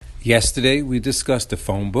Yesterday we discussed a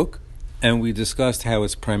phone book, and we discussed how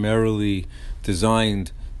it's primarily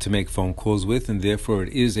designed to make phone calls with, and therefore it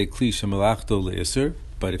is a kli shemalachto le'isur.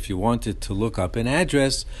 But if you wanted to look up an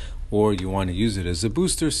address, or you want to use it as a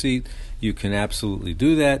booster seat, you can absolutely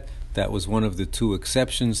do that. That was one of the two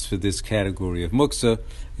exceptions for this category of muksa,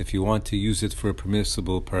 if you want to use it for a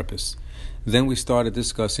permissible purpose. Then we started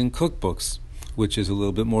discussing cookbooks, which is a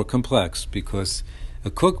little bit more complex, because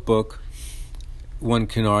a cookbook, one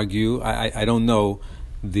can argue, I don't know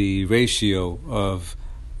the ratio of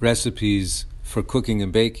recipes for cooking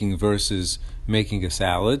and baking versus making a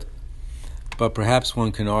salad, but perhaps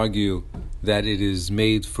one can argue that it is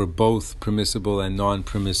made for both permissible and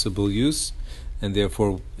non-permissible use, and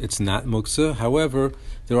therefore it's not muksa. However,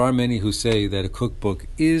 there are many who say that a cookbook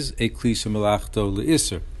is a kli shemalachto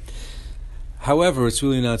le'isur. However, it's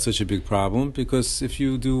really not such a big problem, because if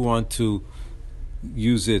you do want to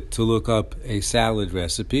use it to look up a salad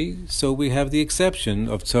recipe, so we have the exception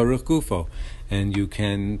of tzarich gufo, and you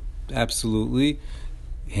can absolutely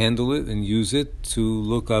handle it and use it to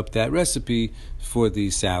look up that recipe for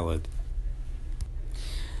the salad.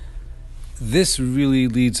 This really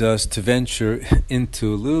leads us to venture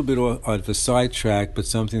into a little bit of a sidetrack, but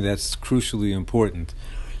something that's crucially important,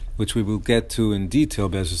 which we will get to in detail,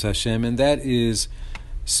 Be'ezus Hashem, and that is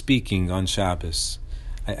speaking on Shabbos.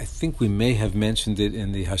 I think we may have mentioned it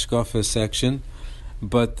in the Hashkafa section,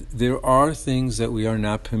 but there are things that we are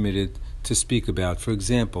not permitted to speak about. For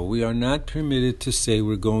example, we are not permitted to say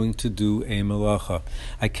we're going to do a melacha.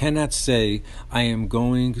 I cannot say I am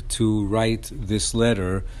going to write this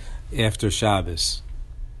letter after Shabbos,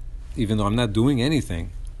 even though I'm not doing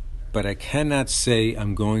anything. But I cannot say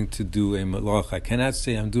I'm going to do a melacha. I cannot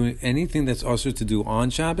say I'm doing anything that's also to do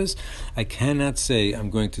on Shabbos. I cannot say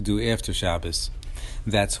I'm going to do after Shabbos.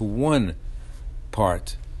 That's one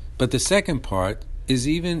part. But the second part is,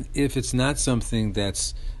 even if it's not something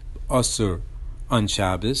that's asur on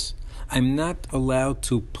Shabbos, I'm not allowed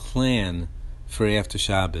to plan for after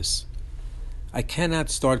Shabbos. I cannot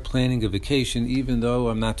start planning a vacation, even though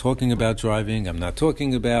I'm not talking about driving, I'm not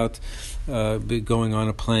talking about going on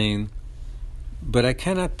a plane, but I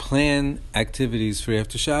cannot plan activities for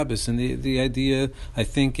after Shabbos. And the idea, I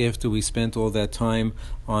think, after we spent all that time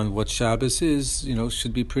on what Shabbos is,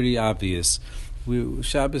 should be pretty obvious.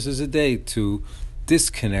 Shabbos is a day to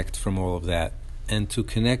disconnect from all of that, and to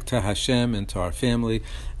connect to Hashem and to our family,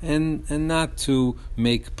 and not to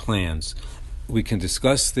make plans. We can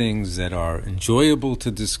discuss things that are enjoyable to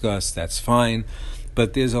discuss, that's fine,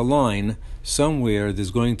 but there's a line somewhere, there's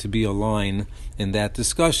going to be a line in that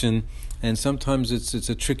discussion, and sometimes it's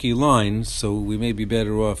a tricky line, so we may be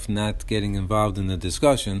better off not getting involved in the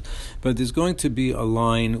discussion, but there's going to be a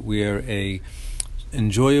line where a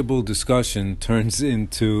enjoyable discussion turns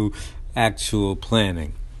into actual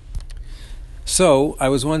planning. So, I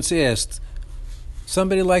was once asked,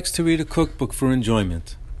 somebody likes to read a cookbook for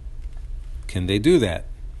enjoyment. Can they do that?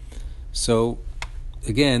 So,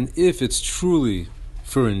 again, if it's truly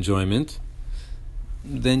for enjoyment,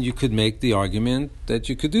 then you could make the argument that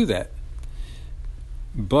you could do that.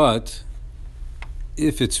 But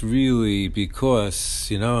if it's really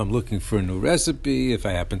because, I'm looking for a new recipe, if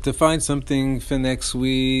I happen to find something for next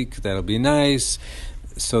week, that'll be nice,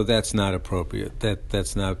 so that's not appropriate.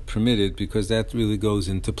 That's not permitted, because that really goes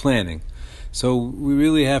into planning. So we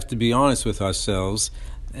really have to be honest with ourselves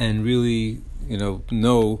and really,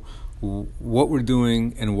 know what we're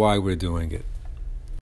doing and why we're doing it.